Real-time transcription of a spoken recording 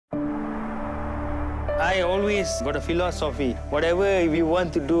I always got a philosophy. Whatever you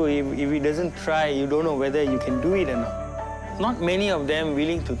want to do, if it doesn't try, you don't know whether you can do it or not. Not many of them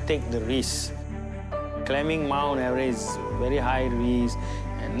willing to take the risk. Climbing Mount Everest is very high risk,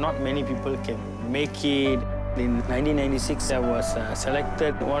 and not many people can make it. In 1996, I was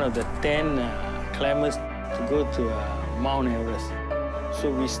selected one of the 10 climbers to go to Mount Everest. So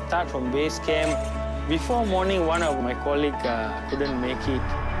we start from base camp. Before morning, one of my colleagues couldn't make it.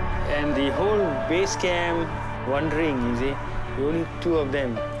 And the whole base camp wondering, you see, only 2 of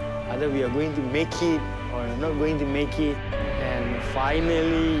them, either we are going to make it or not going to make it. And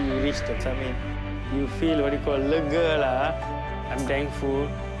finally, you reach the summit. You feel what you call lega lah. I'm thankful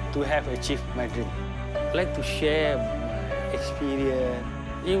to have achieved my dream. I'd like to share my experience.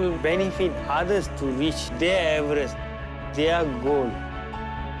 It will benefit others to reach their Everest, their goal.